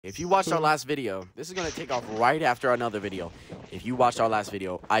If you watched our last video, this is gonna take off right after another video. If you watched our last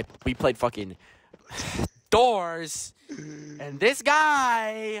video, we played fucking doors, and this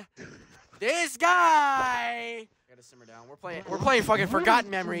guy, gotta simmer down. We're playing fucking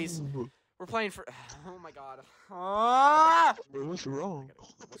Forgotten Memories. We're playing for. Oh my god. What's wrong?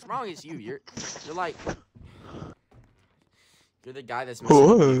 What's wrong is you're like. You're the guy that's messing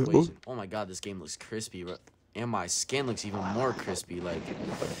up the equation. Oh my god, this game looks crispy, bro. And my skin looks even more crispy. Like,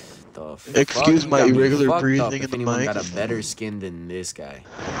 the fuck? Excuse my irregular breathing in the mic. Got a better skin than this guy.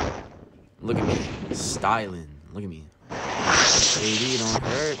 Look at me, styling. Look at me. Baby, don't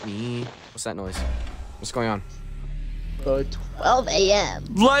hurt me. What's that noise? What's going on? 12 a.m.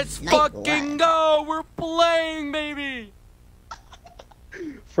 Let's fucking go! We're playing, baby!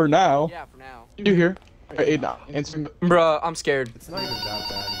 For now. Yeah, for now. You here? Hey, no. Answer. Bruh, I'm scared. It's not even that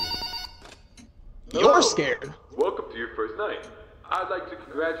bad. You're scared. Welcome to your first night. I'd like to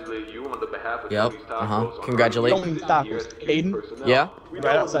congratulate you on the behalf of Tony's Tacos. Congratulate. Aiden? Yeah?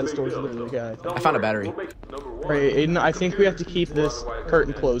 Right outside the store is literally the guy. I found a battery. Right, Aiden, I think we have to keep this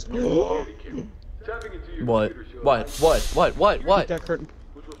curtain closed. What? Keep that curtain.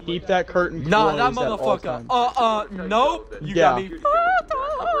 Keep that curtain closed. Nah, that motherfucker. Nope. You got me.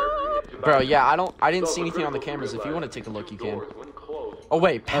 Bro, yeah, I didn't see anything on the cameras. If you want to take a look, you can. Oh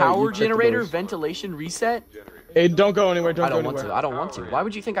wait, power generator, ventilation, reset? Hey, don't go anywhere, I don't want to. Why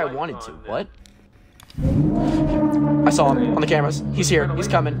would you think I wanted to? What? I saw him on the cameras. He's here. He's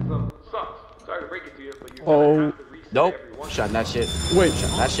coming. Oh. Nope. Shutting that shit. Wait.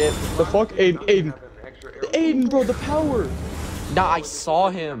 Shutting that shit. The fuck? Aiden, bro, the power. Nah, I saw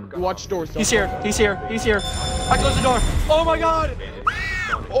him. Watch doors. He's here. I closed the door. Oh my god.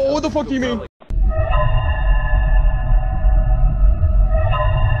 Oh, what the fuck do you mean?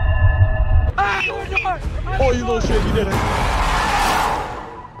 Oh, you little shit, you did it.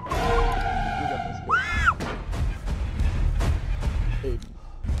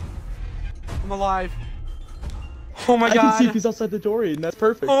 I'm alive. Oh my god. I can see if he's outside the door, Aiden. That's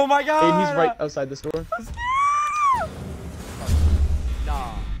perfect. Oh my god. Aiden, he's right outside this door.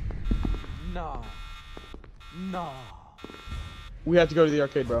 Nah. We have to go to the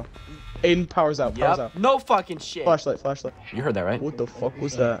arcade, bro. Aiden, powers out. Powers out. No fucking shit. Flashlight. You heard that, right? What the fuck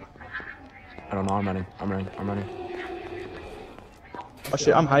was that? I don't know. I'm running. Oh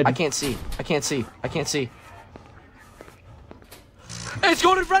shit, I'm hiding. I can't see. It's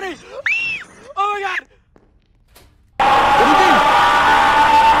Golden Freddy! Oh my god!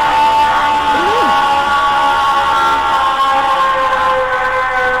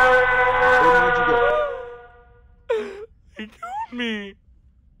 What do you mean? He killed me.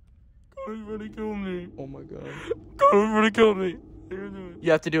 Golden Freddy killed me. Oh my god. Golden Freddy killed me.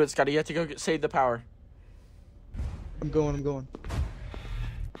 You have to do it, Scotty. You have to go save the power. I'm going.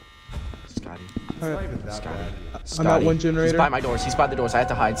 Scotty. It's not even that bad. I'm at one generator. He's by my doors. I have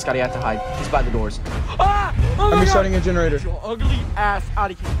to hide. Scotty, I have to hide. He's by the doors. Ah! Oh my I'm god! restarting a generator. Get your ugly ass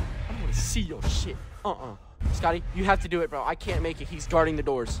out of here. I don't want to see your shit. Scotty, you have to do it, bro. I can't make it. He's guarding the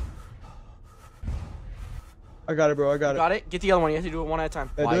doors. I got it, bro. Got it? Get the other one. You have to do it one at a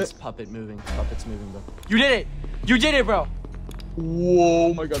time. Why is puppet moving? Puppet's moving, bro. You did it, bro.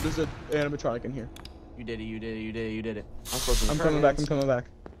 Whoa, my god, there's an animatronic in here. You did it. I'm closing. I'm coming back.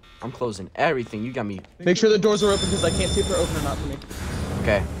 I'm closing everything. You got me. Make sure the doors are open because I can't see if they're open or not for me.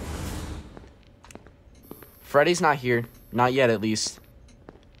 Okay. Freddy's not here. Not yet, at least.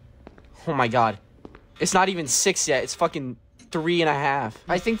 Oh my god. It's not even 6 yet. It's fucking 3.5.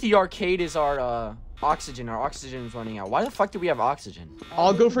 I think the arcade is our oxygen. Our oxygen is running out. Why the fuck do we have oxygen?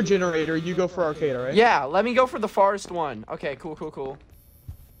 I'll go for generator. You go for arcade, alright? Yeah, let me go for the forest one. Okay, cool.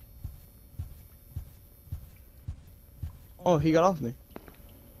 Oh, he got off me.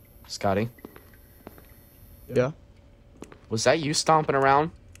 Scotty, Yeah? was that you stomping around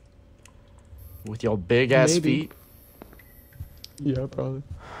with your big ass Maybe. feet? Yeah, probably.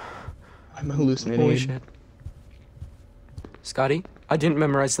 I'm hallucinating. Holy shit. Scotty, I didn't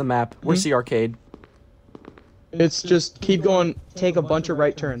memorize the map. Where's the arcade? It's just keep going, take a bunch of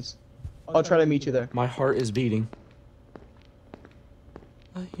right turns. I'll try to meet you there. My heart is beating.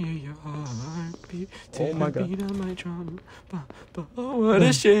 I hear your heartbeat. Oh my god. Beat of my drum. Oh, what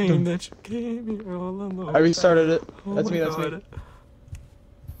a shame that you gave me all alone. I restarted it. Oh That's my me. god.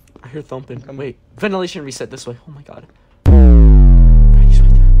 I hear thumping. Wait, ventilation reset this way. Oh my god. Freddy's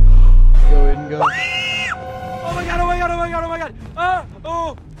right there. Go ahead and go. Oh my god. Ah!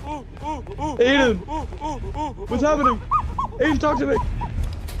 Oh! Aiden! What's happening? Aiden, talk to me!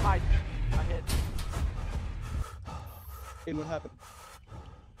 I hit. Aiden, what happened?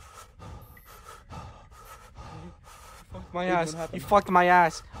 Fuck my Aiden, ass. what happened? You fucked my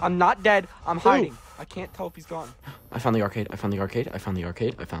ass. I'm not dead. I'm hiding. I can't tell if he's gone. I found the arcade. I found the arcade. I found the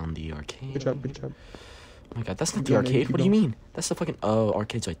arcade. I found the arcade. Good job. Good job. Oh my god, that's not Keep the going, arcade. keep What do you going. mean? That's the fucking... Oh,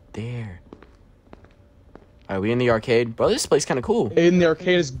 arcade's right there. Alright, we in the arcade. Bro, this place kind of cool. Aiden, the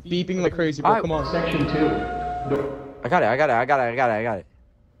arcade is beeping like crazy, bro. Alright. Come on. Section 2. I got it.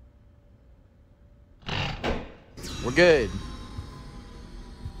 We're good.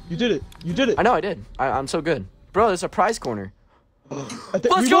 You did it. You did it. I know I did. I'm so good. Bro, there's a prize corner. Let's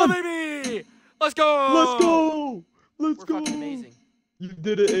Let's go, baby! Let's go! Let's go. Let's We're go. fucking amazing. You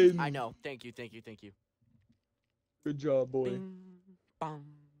did it, Aiden. I know. Thank you. Good job, boy. Bing, bong.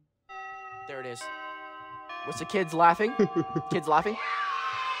 There it is. What's the kids laughing? Kids laughing?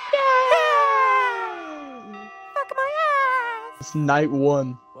 Fuck my ass! It's night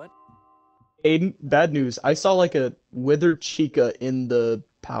 1. What? Aiden, bad news. I saw like a withered chica in the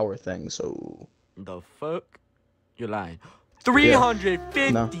power thing, so... The fuck? You're lying.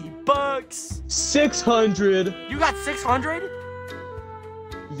 350 bucks! 600! You got 600?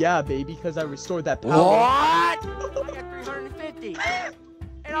 Yeah, baby, because I restored that power. What? I got 350.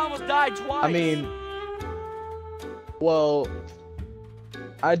 And I almost died twice. I mean... Well...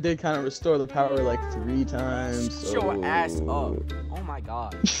 I did kind of restore the power like 3 times. Shut your so- ass up. Oh my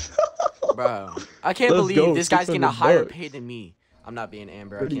god. Bro. I can't Let's believe go, this guy's getting a 600 higher bucks. pay than me. I'm not being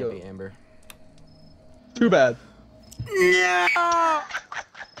Amber. I Where'd he can't go? be Amber. Too bad. Yeah. I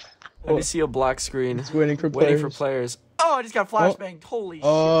just see a black screen. It's waiting for Waiting players. for players. Oh, I just got flashbanged. Holy shit.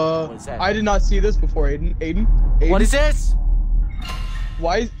 What is that? I did not see this before, Aiden. Aiden? What is this?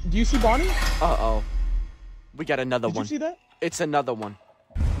 Why? Do you see Bonnie? Uh-oh. We got another Did one. you see that? It's another one.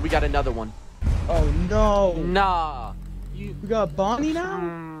 We got another one. Oh no. Nah. You. We got Bonnie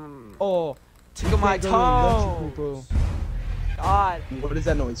now? Oh. Tickle my Can't go to the toes. bro. God. What is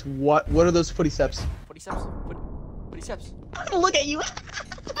that noise? What are those footy steps? Footy steps. Footy steps. Look at you.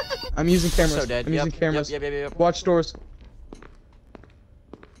 I'm using cameras. So dead. I'm using cameras. Yep. Watch doors.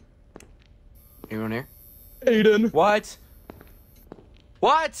 Anyone here? Aiden. What?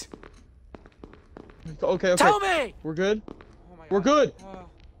 What? Okay. Tell me! We're good? Oh my We're God. good. Oh.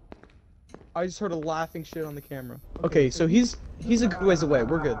 I just heard a laughing shit on the camera. Okay, so he's a good ways away.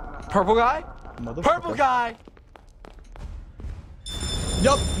 We're good. Purple guy? Motherfucker. Purple guy!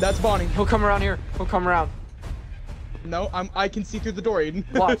 Yup, that's Bonnie. He'll come around here. He'll come around. No, I can see through the door, Aiden.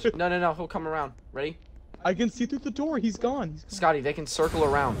 Watch. No. He'll come around. Ready? I can see through the door. He's gone. Scotty, they can circle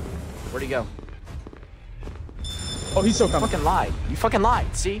around. Where'd he go? Oh, he's so coming. Fucking lied. You fucking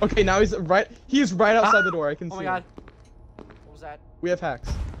lied. See? Okay, now he's right. He is right outside the door. I can see. Oh my god. What was that? We have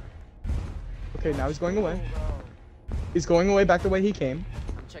hacks. Okay, now he's going away. He's going away back the way he came.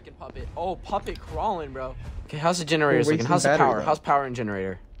 I'm checking Puppet. Oh, Puppet crawling, bro. Okay, how's the generators We're looking? How's the wasting power? battery, How's power and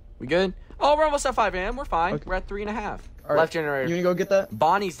generator? We good? Oh, we're almost at 5 a.m. We're fine. Okay. We're at 3.5. All right, Left generator. You wanna go get that?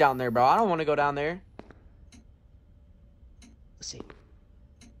 Bonnie's down there, bro. I don't want to go down there. Pussy.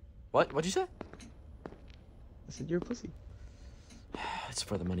 What? What'd you say? I said you're a pussy. It's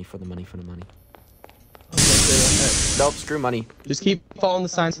for the money, for the money, for the money. Okay. Nope, screw money. Just keep following the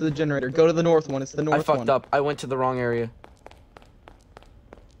signs to the generator. Go to the north one. It's the north I fucked one. up. I went to the wrong area.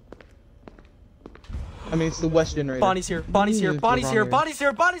 I mean, it's the west generator. Bonnie's here. Bonnie's here. It's the Bonnie's wrong here. area. Bonnie's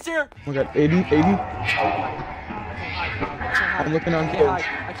here. Bonnie's here. Oh my god, Aiden. I'm looking on I can't kids.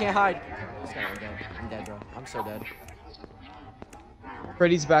 hide. I can't hide. Scotty, I'm dead. I'm dead, bro. I'm so dead.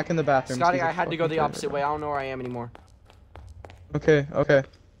 Freddy's back in the bathroom. Scotty, I had to go the opposite way. I don't know where I am anymore. Okay.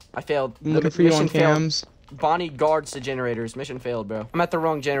 I failed. I'm looking for you on mission failed. cams. Bonnie guards the generators. Mission failed, bro. I'm at the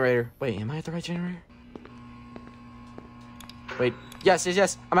wrong generator. Wait, am I at the right generator? Wait.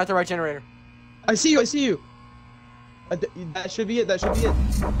 Yes. I'm at the right generator. I see you. That should be it.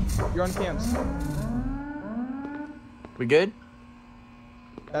 You're on cams. We good?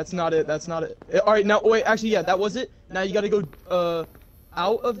 That's not it. All right, now wait. Actually, yeah, that was it. Now you gotta go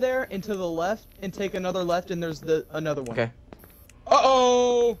out of there and to the left and take another left, and there's another one. Okay.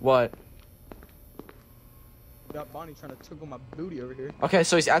 Uh-oh! What? Got Bonnie trying to tickle my booty over here. Okay,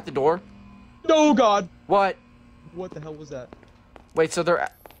 so he's at the door. Oh God! What? What the hell was that? Wait, so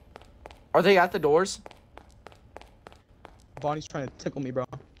are they at the doors? Bonnie's trying to tickle me, bro.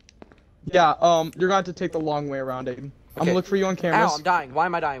 Yeah, you're gonna have to take the long way around, Aiden. I'm Okay. gonna look for you on cameras. Ow, I'm dying. Why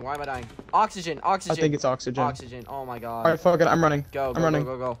am I dying? Oxygen. I think it's oxygen. Oxygen. Oh my god. All right, fuck it. I'm running. Go. I'm running.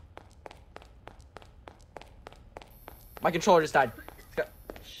 Go. My controller just died.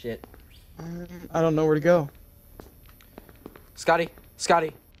 Shit. I don't know where to go. Scotty.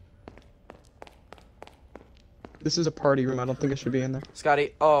 This is a party room. I don't think I should be in there.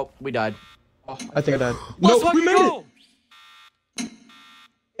 Scotty. Oh, we died. Oh, I think I died. Let's No, we fucking made go! it.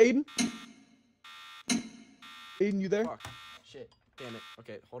 Aiden. Aiden, you there? Fuck. Shit. Damn it.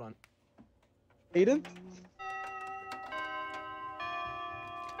 Okay, hold on. Aiden?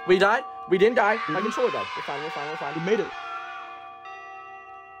 We died? We didn't die. My controller died. We're fine, we're fine, we're fine. You made it.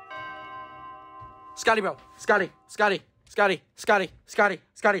 Scotty, bro. Scotty. Scotty. Scotty. Scotty. Scotty.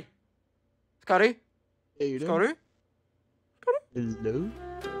 Scotty. Scotty. Aiden? Scotty. Hello?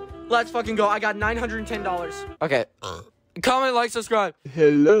 Let's fucking go. I got $910. Okay. Comment, like, subscribe.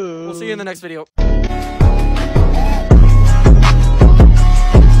 Hello? We'll see you in the next video.